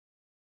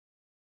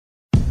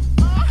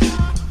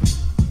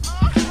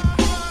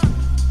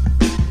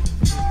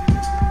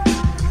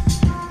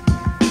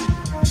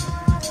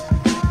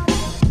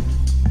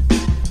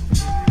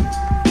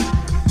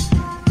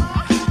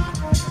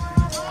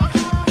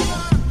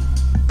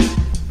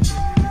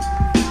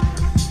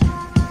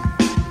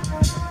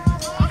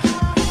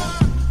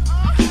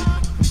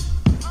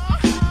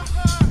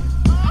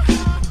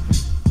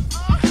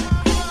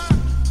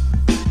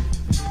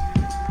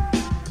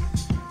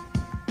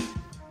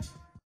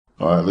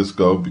All right, let's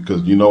go,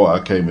 because you know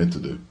what I came in to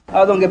do.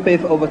 I don't get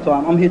paid for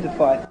overtime. I'm here to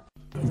fight.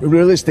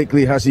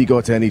 Realistically, has he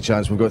got any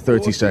chance? We've got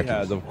 30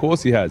 seconds. Of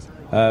course he has.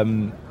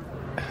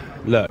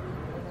 Look,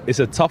 it's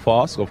a tough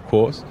ask, of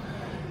course.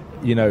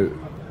 You know,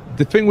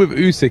 the thing with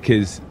Usyk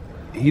is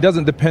he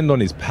doesn't depend on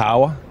his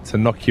power to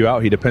knock you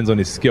out. He depends on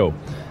his skill.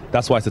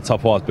 That's why it's a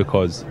tough ask,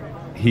 because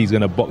he's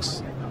going to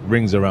box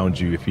rings around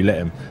you if you let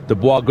him.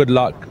 Dubois, good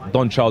luck.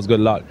 Don Charles,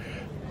 good luck.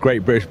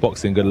 Great British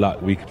boxing, good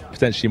luck. We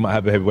potentially might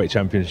have a heavyweight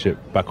championship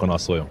back on our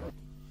soil.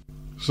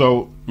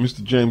 So,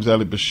 Mr. James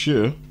Ali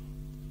Bashir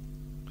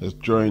has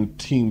joined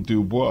Team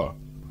Dubois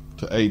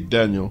to aid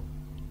Daniel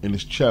in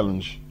his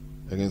challenge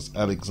against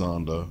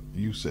Alexander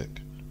Usyk.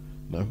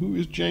 Now, who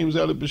is James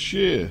Ali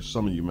Bashir,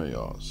 some of you may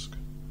ask?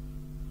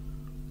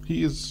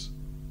 He is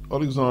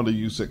Alexander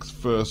Usyk's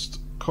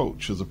first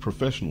coach as a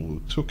professional, who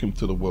took him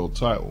to the world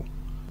title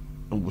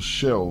and was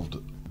shelved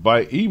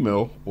by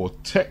email or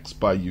text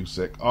by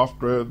Usyk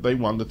after they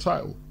won the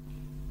title.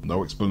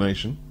 No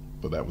explanation,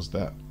 but that was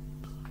that.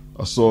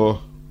 I saw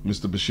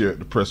Mr. Bashir at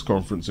the press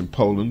conference in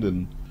Poland,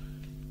 and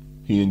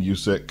he and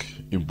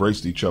Usyk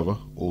embraced each other.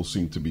 All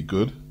seemed to be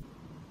good.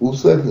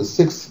 Usyk is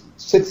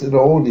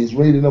 6-0, and he's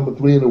rated number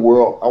 3 in the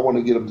world. I want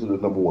to get him to the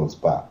number 1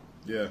 spot.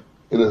 Yeah.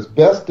 And it's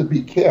best to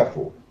be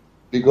careful,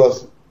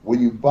 because when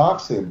you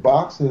boxing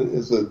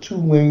is a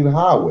 2-lane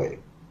highway.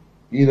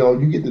 You know,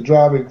 you get to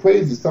driving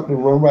crazy, something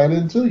run right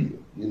into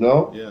you, you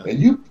know? Yeah. And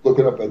you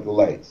looking up at the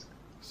lights.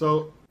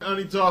 So, I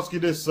need to ask you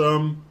this,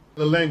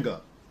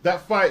 Lalenga.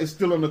 That fight is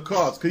still on the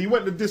cards, because he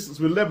went the distance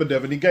with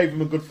Lebedev and he gave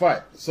him a good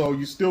fight. So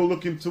you're still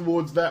looking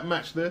towards that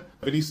match there?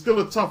 But he's still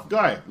a tough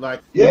guy.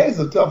 Yeah, he's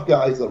a tough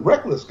guy. He's a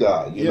reckless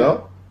guy, you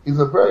know? He's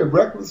a very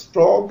reckless,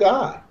 strong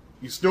guy.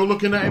 You still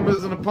looking at him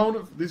as an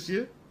opponent this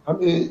year? I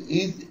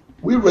mean,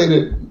 we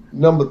rated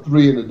number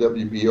 3 in the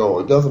WBO.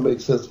 It doesn't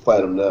make sense to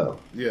fight him now.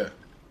 Yeah.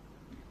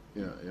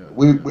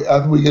 We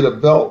after we get a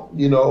belt,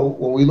 you know,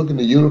 when we look in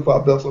the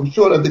unified belts, I'm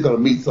sure that they're going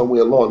to meet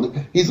somewhere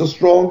along. He's a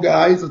strong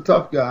guy. He's a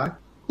tough guy.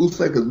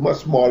 Usyk is much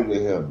smarter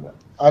than him.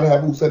 I'd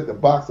have Usyk to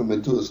box him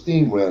until the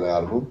steam ran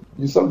out of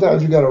him.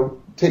 Sometimes you got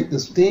to take the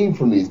steam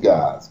from these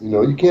guys. You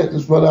know, you can't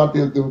just run out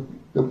there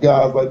them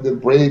guys like the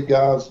brave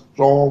guys,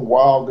 strong,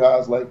 wild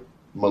guys like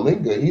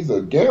Malinga. He's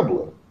a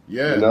gambler.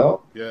 Yeah, you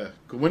know? Yeah.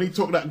 Because when he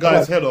took that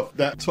guy's head off,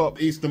 that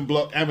top Eastern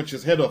Bloc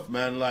amateur's head off,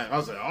 man, I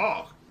was like,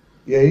 oh.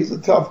 Yeah, he's a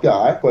tough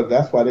guy, but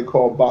that's why they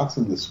call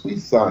boxing the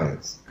sweet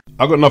science.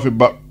 I got nothing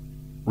but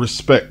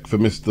respect for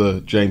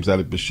Mr. James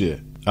Ali Bashir.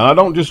 And I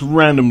don't just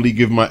randomly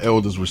give my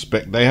elders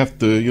respect. They have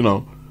to, you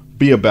know,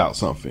 be about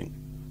something.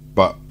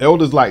 But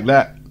elders like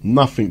that,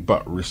 nothing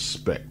but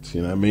respect,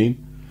 you know what I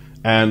mean?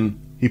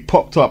 And he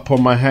popped up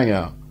on my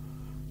hangout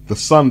the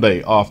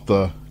Sunday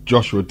after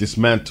Joshua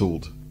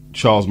dismantled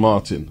Charles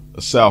Martin,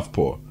 a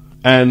southpaw.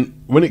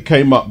 And when it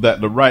came up that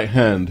the right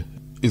hand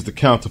is the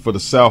counter for the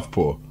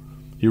southpaw,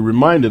 he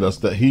reminded us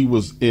that he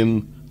was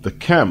in the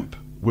camp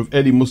with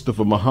Eddie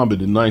Mustafa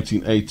Muhammad in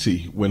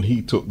 1980 when he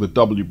took the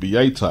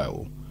WBA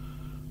title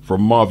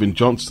from Marvin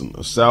Johnson,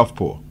 a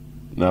southpaw.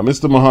 Now,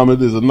 Mr.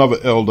 Muhammad is another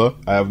elder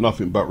I have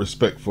nothing but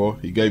respect for.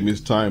 He gave me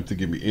his time to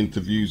give me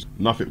interviews,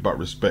 nothing but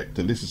respect.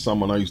 And this is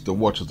someone I used to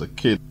watch as a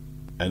kid.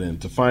 And then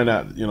to find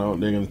out, you know,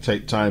 they're going to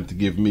take time to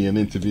give me an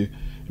interview.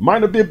 It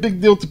might not be a big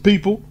deal to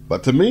people,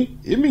 but to me,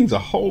 it means a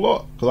whole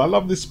lot, because I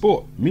love this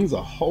sport. It means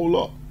a whole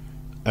lot.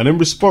 And in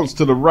response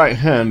to the right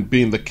hand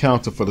being the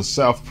counter for the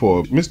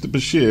southpaw, Mr.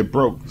 Bashir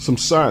broke some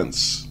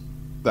science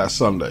that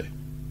Sunday.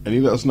 And he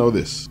let us know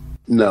this.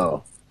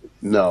 No.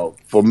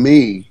 For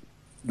me,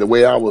 the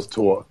way I was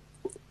taught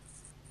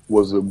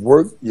was to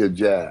work your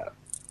jab.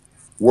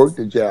 Work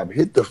the jab.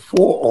 Hit the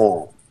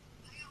forearm.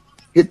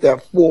 Hit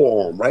that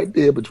forearm right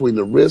there between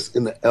the wrist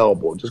and the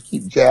elbow. Just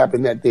keep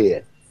jabbing that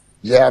there.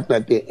 Jab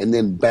that there, and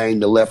then bang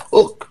the left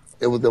hook.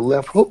 It was the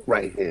left hook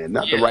right hand,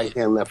 not the right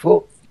hand left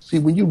hook. See,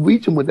 when you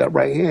reach him with that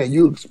right hand,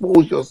 you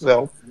expose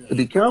yourself to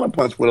be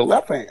counterpunched with a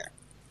left hand.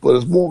 But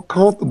it's more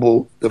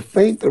comfortable to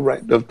feint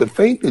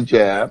the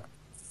jab.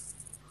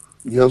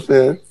 You know what I'm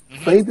saying?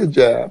 Feint the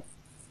jab,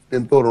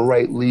 then throw the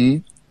right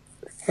lead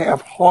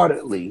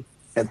half-heartedly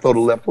and throw the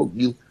left hook.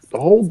 The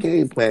whole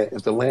game plan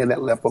is to land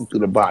that left hook to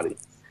the body.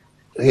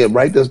 Here,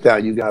 write this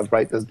down. You guys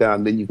write this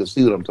down, then you can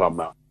see what I'm talking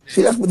about.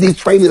 See, that's what these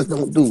trainers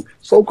don't do.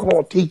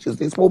 So-called teachers,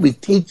 they're supposed to be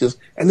teachers,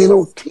 and they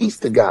don't teach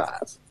the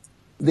guys.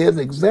 There's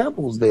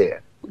examples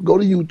there. Go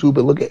to YouTube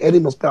and look at Eddie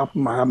Mustafa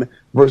Muhammad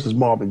versus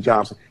Marvin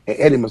Johnson, and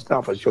Eddie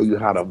Mustafa show you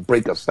how to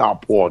break a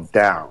southpaw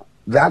down.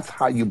 That's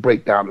how you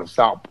break down a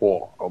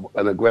southpaw,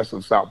 an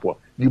aggressive southpaw.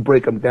 You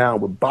break them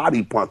down with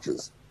body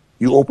punches.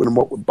 You open them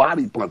up with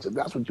body punches.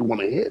 That's what you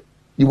want to hit.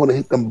 You want to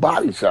hit them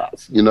body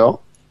shots, you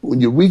know? When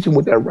you're reaching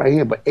with that right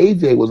hand, but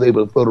AJ was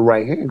able to throw the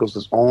right hand because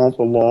his arms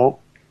are long,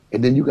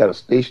 and then you got a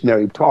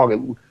stationary target,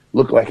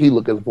 look like he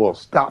looking for a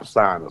stop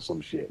sign or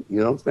some shit. You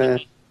know what I'm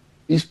saying?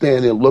 He's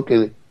standing there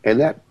looking, and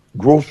that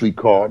grocery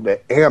cart,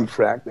 that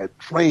Amtrak, that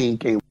train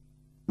came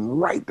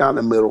right down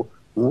the middle,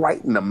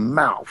 right in the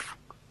mouth.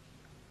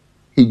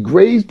 He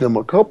grazed him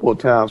a couple of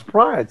times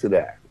prior to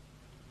that,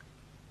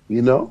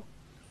 you know?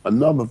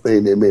 Another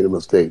thing, they made a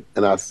mistake.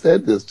 And I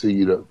said this to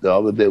you the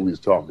other day we was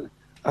talking.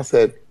 I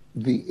said,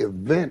 the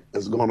event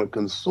is going to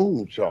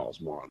consume Charles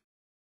Martin.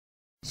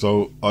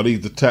 So are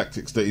these the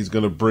tactics that he's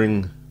going to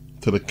bring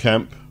to the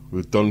camp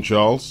with Don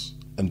Charles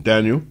and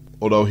Daniel?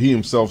 Although he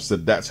himself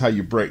said that's how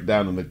you break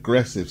down an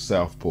aggressive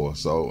southpaw.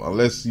 So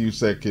unless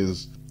Usyk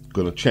is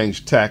going to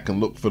change tack and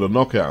look for the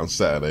knockout on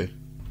Saturday,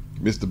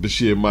 Mr.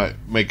 Bashir might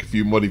make a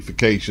few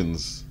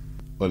modifications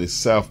on his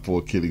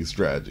southpaw killing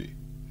strategy.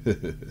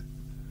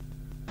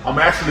 I'm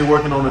actually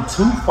working on a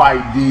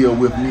 2-fight deal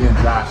with me and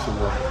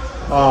Joshua.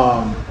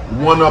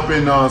 One up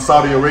in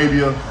Saudi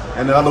Arabia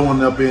and the other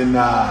one up in,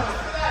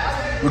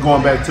 we're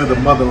going back to the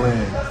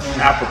motherland,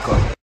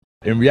 Africa.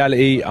 In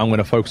reality, I'm going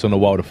to focus on the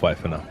Wilder fight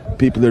for now.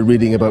 People are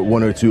reading about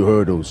 1 or 2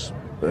 hurdles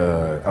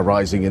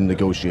arising in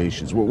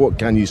negotiations. What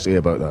can you say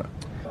about that?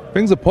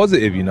 Things are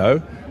positive, you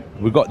know.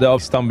 We've got the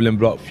stumbling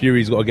block.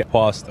 Fury's got to get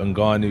past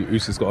Ngannou.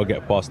 Usyk's got to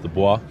get past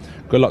Dubois.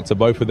 Good luck to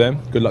both of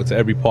them. Good luck to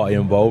every party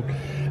involved.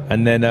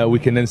 And then we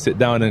can then sit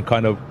down and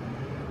kind of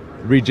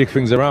rejig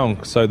things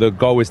around. So the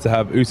goal is to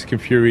have Usyk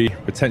and Fury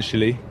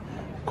potentially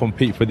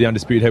compete for the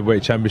Undisputed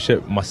Heavyweight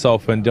Championship.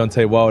 Myself and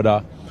Deontay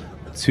Wilder,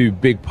 2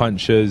 big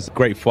punchers,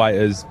 great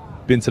fighters,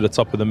 been to the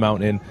top of the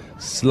mountain,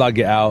 slug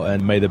it out,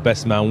 and may the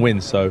best man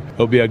win. So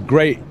it'll be a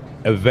great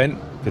event,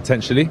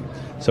 potentially.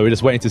 So we're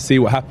just waiting to see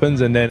what happens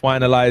and then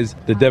finalize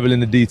the devil in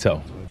the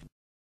detail.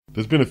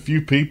 There's been a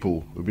few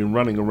people who've been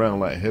running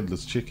around like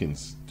headless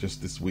chickens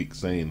just this week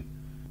saying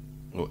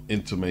or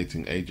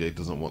intimating AJ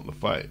doesn't want the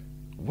fight.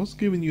 What's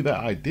giving you that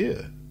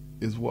idea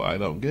is what I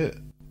don't get.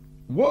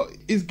 What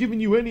is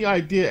giving you any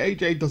idea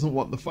AJ doesn't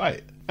want the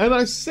fight? And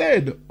I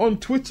said on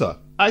Twitter,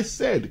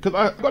 because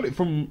I got it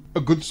from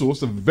a good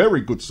source, a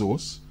very good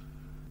source,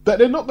 that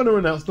they're not going to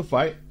announce the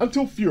fight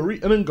until Fury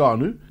and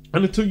Ngannou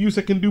and until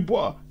Usyk and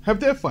Dubois have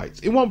their fights.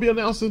 It won't be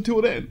announced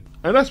until then.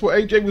 And that's what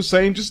AJ was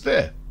saying just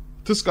there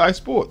to Sky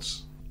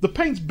Sports. The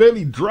paint's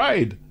barely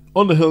dried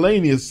on the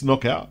Hellenius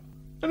knockout,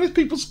 and there's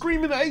people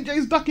screaming that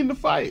AJ's ducking the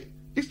fight.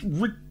 It's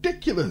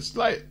ridiculous.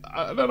 Like,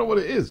 I don't know what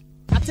it is.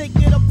 I take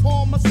it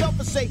upon myself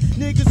and say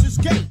niggas is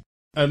gay.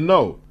 And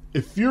no,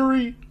 if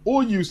Fury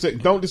or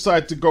Usyk don't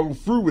decide to go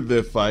through with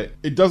their fight,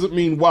 it doesn't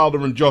mean Wilder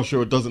and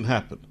Joshua doesn't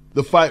happen.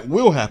 The fight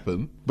will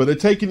happen, but they're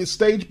taking it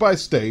stage by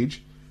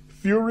stage.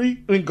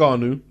 Fury and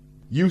Ngannou,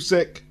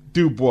 Usyk,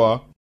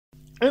 Dubois,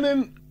 and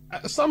then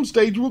at some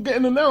stage we'll get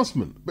an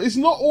announcement. But it's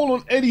not all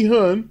on Eddie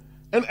Hearn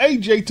and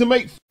AJ to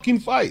make fucking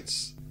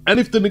fights. And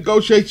if the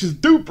negotiations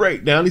do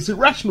break down, it's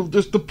irrational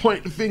just to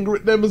point the finger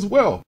at them as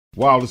well.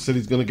 Wilder said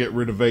he's going to get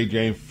rid of AJ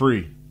in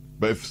 3.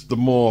 But if it's the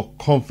more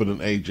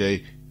confident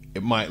AJ,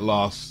 it might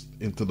last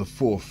into the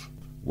 4th.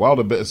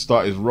 Wilder better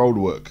start his road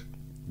work.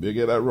 Better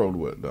get that road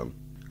work done.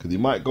 Because he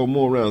might go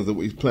more rounds than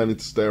what he's planning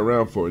to stay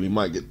around for, and he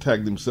might get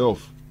tagged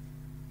himself.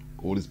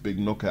 All this big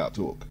knockout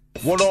talk.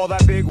 What all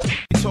that big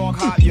talk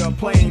hot, you're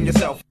playing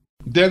yourself.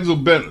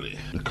 Denzel Bentley,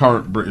 the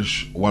current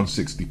British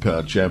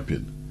 160-pound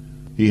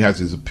champion, he has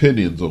his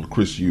opinions on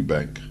Chris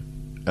Eubank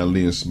and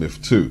Liam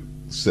Smith too,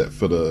 set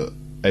for the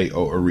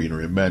AO Arena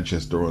in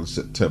Manchester on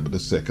September the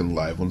 2nd,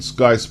 live on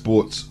Sky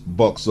Sports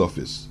Box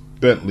Office.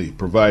 Bentley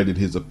provided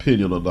his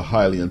opinion on the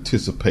highly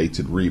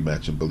anticipated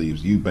rematch and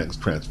believes Eubank's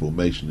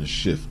transformation and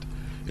shift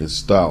in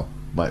style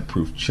might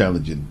prove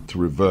challenging to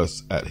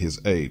reverse at his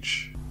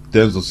age.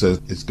 Denzel says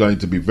it's going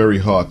to be very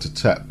hard to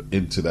tap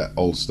into that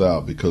old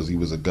style because he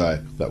was a guy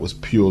that was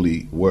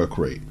purely work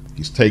rate.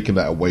 He's taken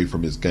that away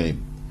from his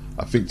game.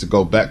 I think to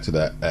go back to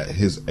that at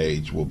his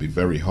age will be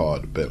very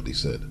hard, Bentley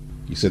said.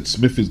 He said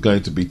Smith is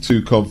going to be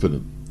too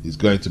confident. He's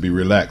going to be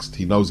relaxed.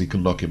 He knows he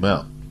can knock him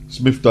out.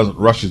 Smith doesn't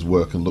rush his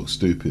work and look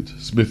stupid.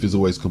 Smith is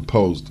always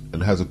composed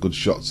and has a good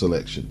shot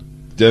selection.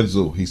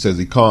 Denzel, he says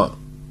he can't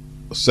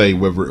say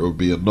whether it will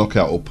be a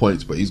knockout or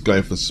points, but he's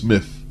going for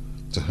Smith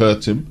to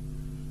hurt him,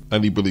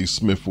 and he believes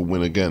Smith will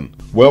win again.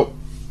 Well,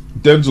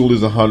 Denzel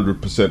is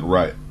 100%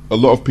 right. A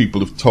lot of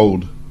people have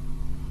told,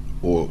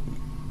 or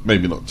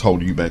maybe not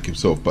told Eubank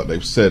himself, but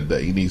they've said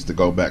that he needs to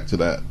go back to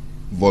that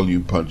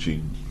volume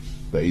punching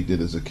that he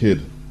did as a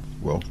kid.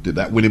 Well, did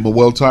that win him a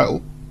world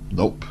title?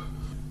 Nope.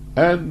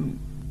 And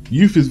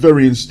youth is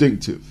very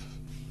instinctive.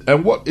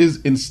 And what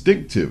is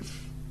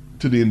instinctive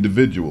to the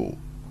individual,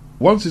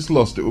 once it's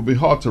lost, it will be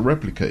hard to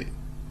replicate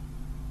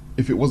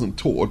if it wasn't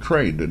taught or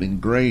trained and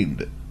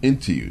ingrained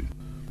into you.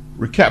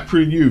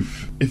 Recapturing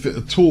youth, if it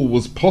at all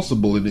was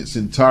possible in its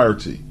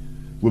entirety,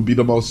 would be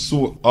the most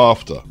sought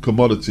after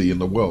commodity in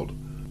the world.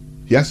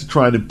 He has to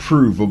try and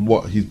improve on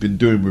what he's been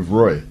doing with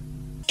Roy.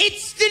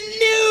 It's the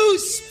new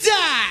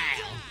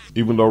style.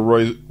 Even though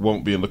Roy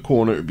won't be in the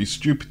corner, it would be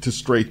stupid to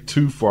stray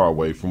too far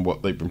away from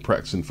what they've been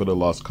practicing for the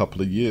last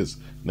couple of years.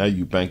 Now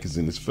Eubank is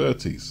in his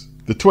 30s.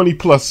 The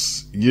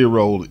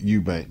 20-plus-year-old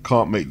Eubank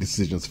can't make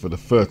decisions for the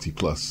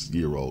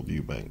 30-plus-year-old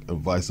Eubank, and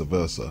vice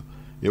versa.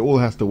 It all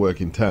has to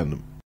work in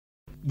tandem.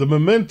 The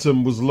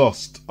momentum was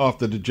lost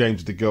after the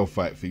James DeGale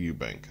fight for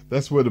Eubank.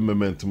 That's where the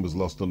momentum was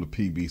lost on the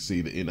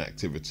PBC, the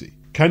inactivity.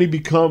 Can he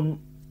become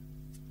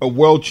a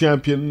world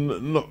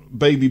champion, not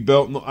baby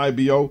belt, not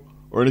IBO?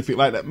 or anything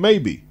like that.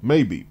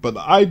 Maybe. But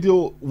the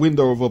ideal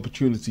window of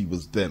opportunity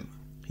was then.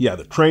 He had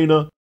a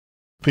trainer.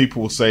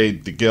 People will say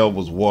the girl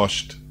was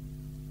washed.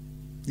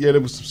 Yeah,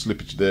 there was some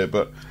slippage there,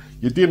 but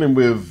you're dealing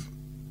with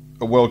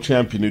a world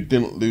champion who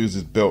didn't lose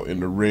his belt in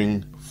the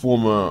ring,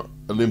 former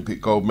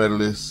Olympic gold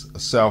medalist, a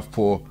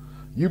southpaw.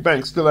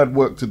 EUBANK still had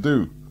work to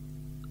do.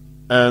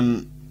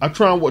 And I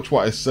try and watch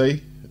what I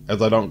say,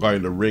 as I don't go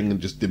in the ring and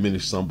just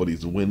diminish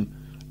somebody's win.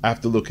 I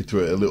have to look into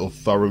it a little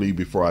thoroughly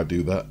before I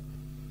do that.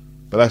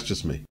 But that's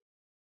just me.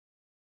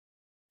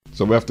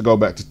 So we have to go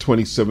back to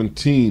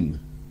 2017,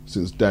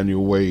 since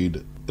Daniel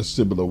weighed a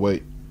similar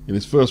weight. In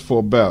his first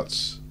 4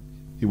 bouts,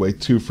 he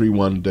weighed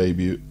 231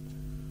 debut,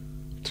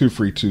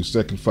 232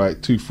 second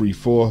fight,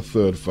 234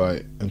 third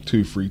fight, and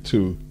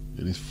 232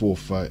 in his 4th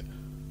fight.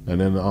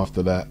 And then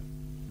after that,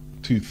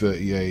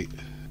 238,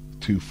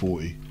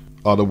 240.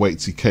 Other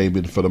weights he came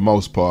in for the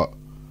most part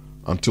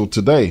until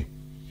today,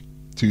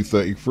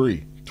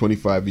 233,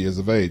 25 years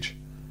of age.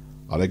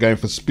 Are they going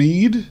for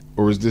speed,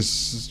 or is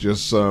this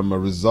just a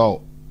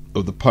result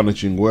of the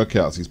punishing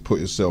workouts he's put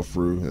himself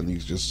through, and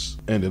he's just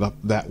ended up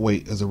that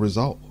weight as a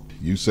result?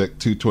 Usyk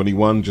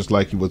 221, just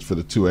like he was for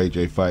the 2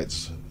 AJ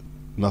fights.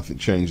 Nothing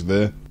changed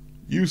there.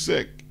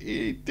 Usyk,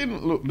 he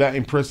didn't look that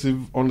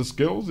impressive on the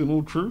scales, in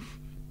all truth.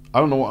 I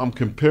don't know what I'm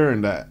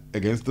comparing that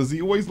against. Does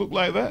he always look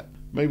like that?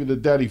 Maybe the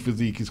daddy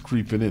physique is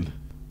creeping in.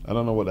 I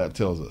don't know what that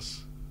tells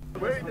us.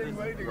 Waiting.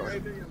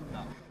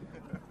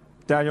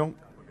 Daniel,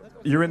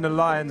 you're in the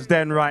lion's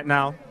den right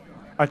now.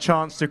 A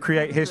chance to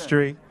create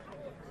history.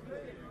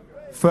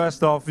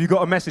 First off, you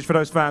got a message for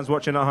those fans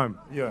watching at home?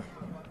 Yeah.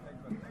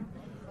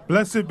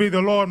 Blessed be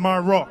the Lord my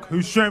rock,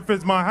 who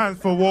strengthens my hands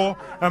for war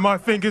and my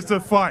fingers to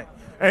fight.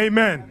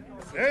 Amen.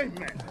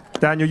 Amen.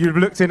 Daniel, you've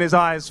looked in his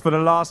eyes for the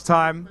last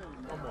time.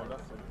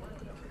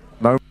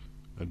 No.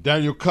 And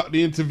Daniel cut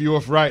the interview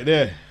off right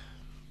there.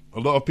 A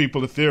lot of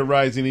people are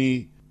theorizing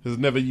he has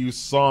never used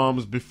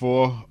Psalms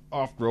before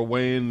after a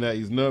weigh-in, that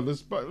he's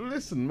nervous. But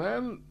listen,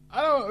 man,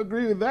 I don't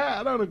agree with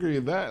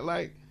that.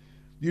 Like,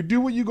 you do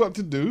what you got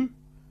to do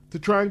to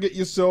try and get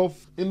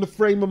yourself in the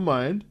frame of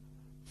mind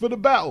for the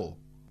battle.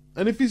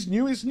 And if it's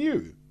new, it's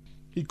new.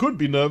 He could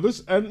be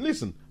nervous, and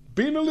listen,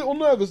 being a little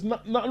nervous,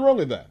 nothing wrong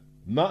with that.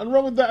 Nothing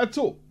wrong with that at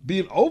all.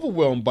 Being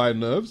overwhelmed by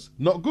nerves,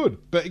 not good.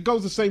 But it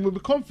goes the same with the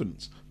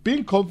confidence.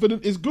 Being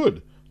confident is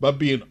good, but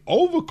being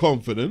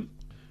overconfident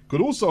could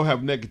also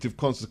have negative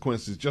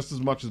consequences just as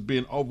much as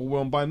being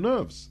overwhelmed by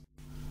nerves.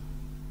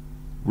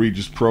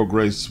 Regis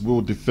PROGRAIS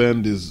will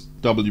defend his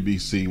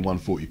WBC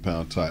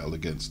 140-pound title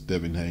against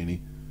Devin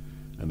Haney,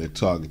 and they're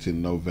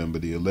targeting November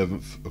the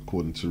 11th,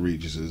 according to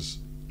Regis's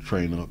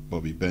trainer,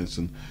 Bobby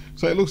Benson.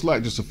 So it looks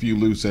like just a few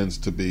loose ends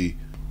to be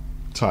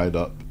tied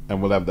up,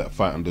 and we'll have that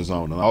fight on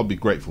DAZN, and I'll be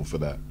grateful for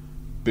that.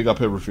 Big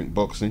up everything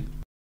boxing.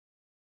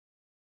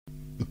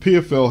 The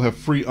PFL have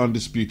 3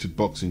 undisputed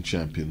boxing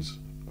champions,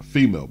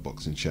 female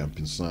boxing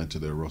champions signed to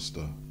their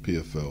roster.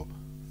 PFL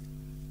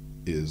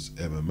is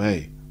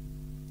MMA.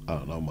 I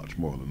don't know much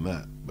more than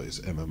that, but it's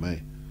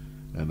MMA.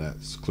 And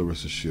that's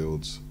Clarissa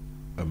Shields,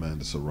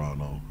 Amanda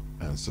Serrano,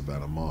 and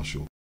Savannah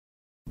Marshall.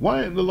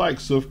 Why aren't the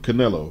likes of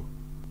Canelo,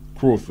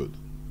 Crawford,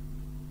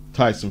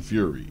 Tyson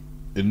Fury,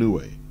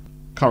 Inoue,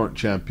 current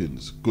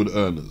champions, good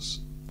earners,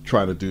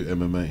 trying to do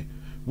MMA?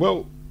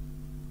 Well,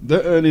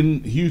 they're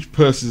earning huge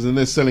purses and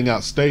they're selling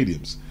out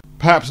stadiums.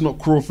 Perhaps not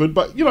Crawford,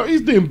 but you know,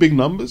 he's doing big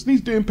numbers. He's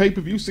doing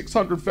pay-per-view,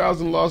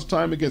 600,000 last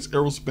time against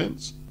Errol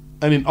Spence.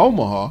 And in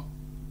Omaha,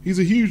 he's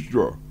a huge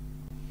draw.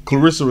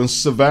 Clarissa and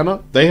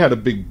Savannah, they had a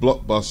big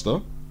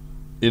blockbuster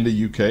in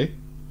the UK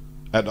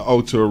at the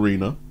O2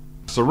 Arena.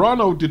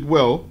 Serrano did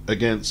well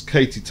against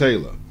Katie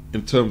Taylor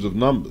in terms of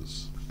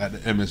numbers at the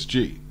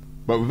MSG.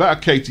 But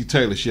without Katie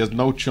Taylor, she has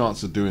no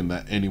chance of doing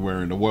that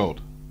anywhere in the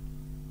world.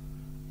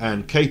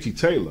 And Katie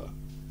Taylor,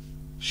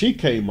 she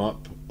came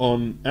up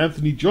on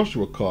Anthony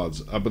Joshua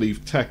cards, I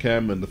believe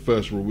Takam and the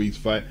first Ruiz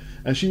fight,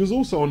 and she was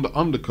also on the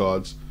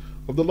undercards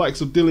of the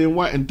likes of Dillian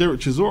White and Derek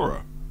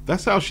Chisora.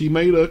 That's how she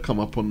made her come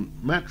up on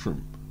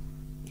Matchroom.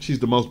 She's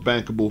the most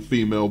bankable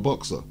female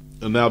boxer.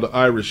 And now the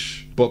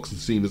Irish boxing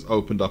scene has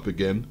opened up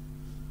again.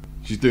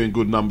 She's doing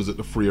good numbers at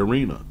the Free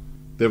Arena.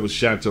 There was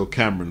Chantel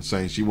Cameron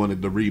saying she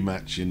wanted the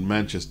rematch in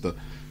Manchester.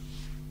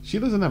 She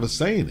doesn't have a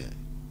say in it.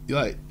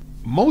 Like,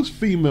 most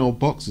female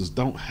boxers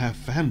don't have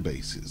fan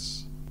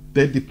bases.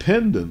 They're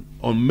dependent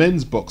on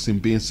men's boxing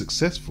being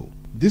successful.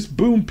 This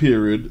boom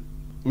period,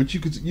 which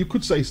you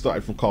could say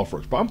started from Carl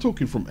Froch, but I'm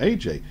talking from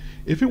AJ.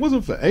 If it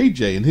wasn't for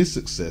AJ and his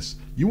success,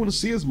 you wouldn't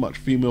see as much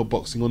female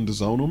boxing on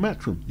DAZN or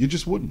Matchroom. You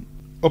just wouldn't.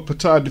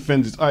 Opatah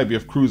defends his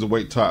IBF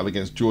Cruiserweight title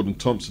against Jordan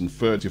Thompson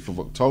 30th of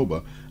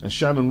October, and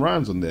Shannon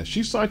Ryan's on there.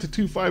 She signed to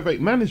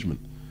 258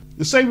 Management.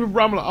 The same with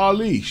Ramla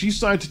Ali. She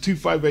signed to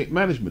 258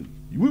 Management.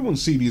 We wouldn't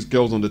see these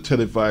girls on the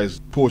televised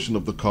portion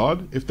of the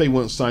card if they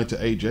weren't signed to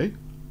AJ.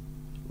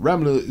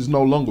 Ramla is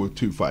no longer with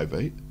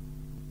 258.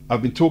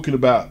 I've been talking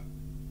about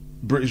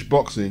British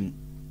boxing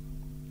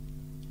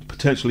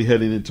potentially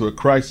heading into a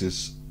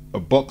crisis, a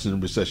boxing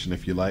recession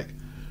if you like.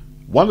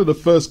 One of the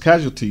first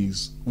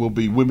casualties will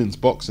be women's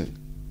boxing,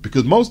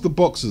 because most of the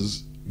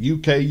boxers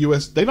UK,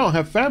 US, they don't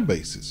have fan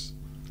bases.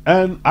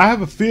 And I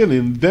have a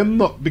feeling them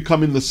not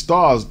becoming the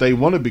stars they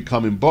want to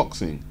become in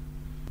boxing,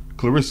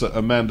 Clarissa,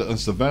 Amanda and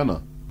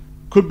Savannah,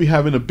 could be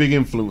having a big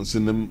influence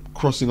in them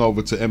crossing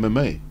over to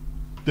MMA.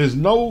 There's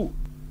no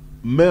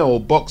male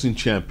boxing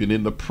champion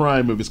in the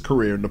prime of his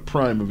career, in the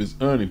prime of his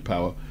earning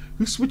power,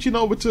 who's switching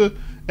over to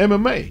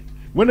MMA.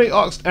 When they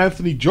asked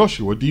Anthony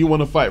Joshua, do you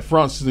want to fight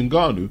Francis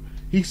Ngannou,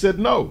 he said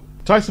no.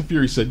 Tyson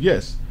Fury said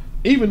yes.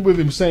 Even with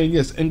him saying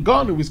yes,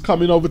 Ngannou is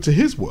coming over to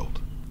his world.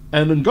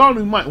 And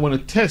Ngannou might want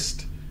to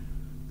test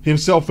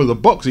himself as a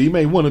boxer. He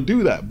may want to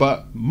do that,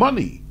 but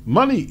money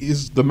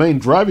is the main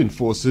driving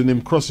force in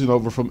him crossing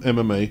over from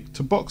MMA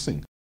to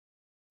boxing.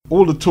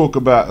 All the talk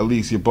about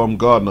Alicia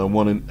Baumgardner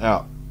wanting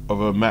out of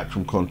her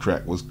Matchroom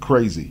contract was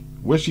crazy.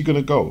 Where's she going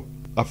to go?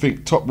 I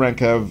think Top Rank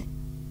have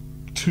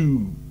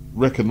two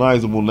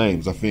recognizable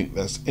names. I think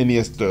that's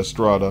Iniesta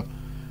Estrada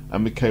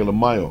and Michaela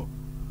Mayo.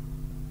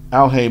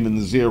 Al Heyman,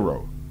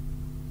 Zero.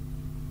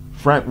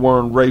 Frank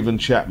Warren, Raven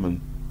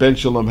Chapman. Ben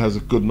Shalom has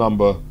a good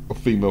number of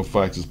female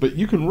fighters, but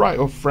you can write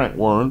off Frank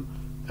Warren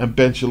and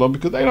Ben Shalom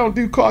because they don't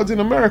do cards in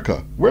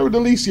America. Where would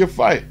Alicia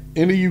fight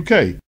in the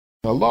UK?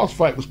 Her last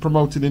fight was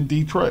promoted in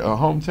Detroit, her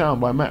hometown,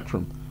 by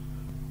Matchroom.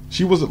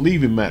 She wasn't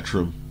leaving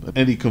Matchroom, and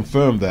Eddie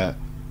confirmed that,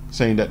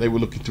 saying that they were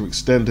looking to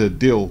extend her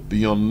deal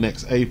beyond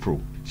next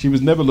April. She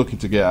was never looking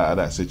to get out of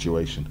that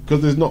situation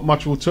because there's not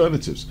much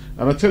alternatives.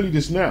 And I tell you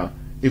this now,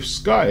 if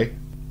Sky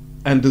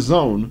and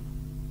DAZN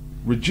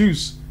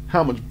reduce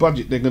how much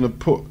budget they're going to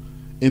put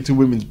into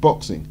women's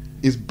boxing,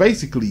 it's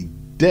basically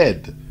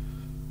dead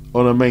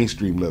on a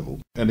mainstream level.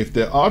 And if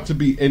there are to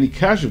be any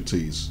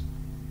casualties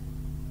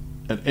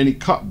and any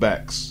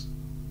cutbacks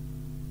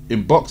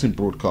in boxing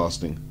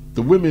broadcasting,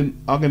 the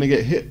women are going to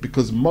get hit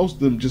because most of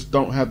them just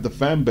don't have the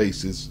fan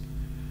bases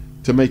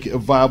to make it a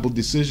viable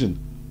decision.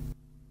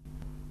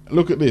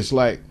 Look at this,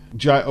 like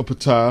Jai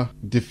Opataya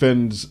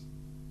defends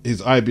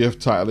his IBF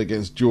title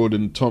against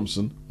Jordan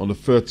Thompson on the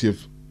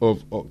 30th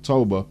of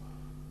October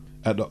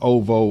at the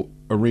OVO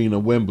Arena,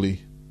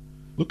 Wembley.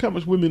 Look how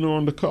much women are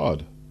on the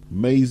card.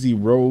 Maisie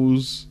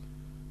Rose,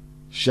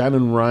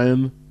 Shannon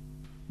Ryan.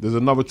 There's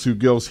another two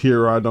girls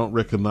here I don't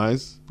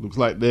recognize. Looks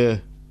like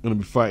they're going to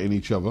be fighting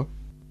each other.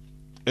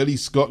 Ellie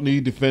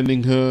Scottney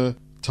defending her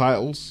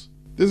titles.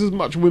 There's as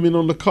much women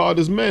on the card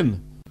as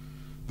men.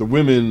 The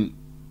women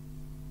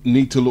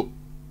need to look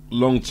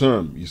long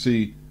term. You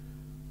see,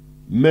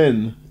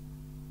 men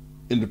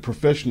in the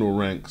professional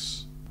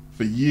ranks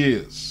for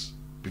years,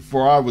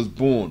 before I was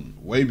born,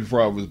 way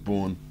before I was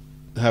born,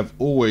 have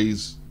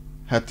always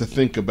had to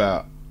think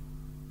about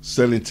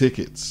selling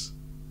tickets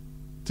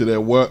to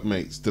their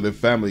workmates, to their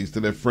families, to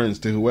their friends,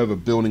 to whoever,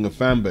 building a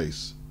fan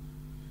base.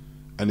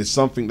 And it's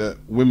something that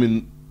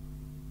women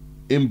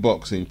in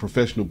boxing,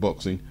 professional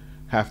boxing,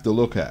 have to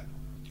look at.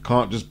 You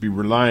can't just be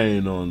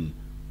relying on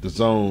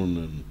DAZN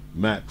and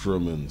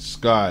Matchroom and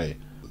Sky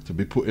to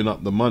be putting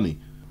up the money.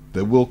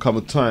 There will come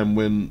a time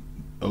when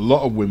a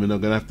lot of women are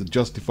going to have to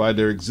justify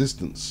their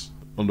existence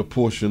on the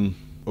portion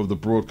of the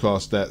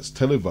broadcast that's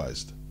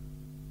televised.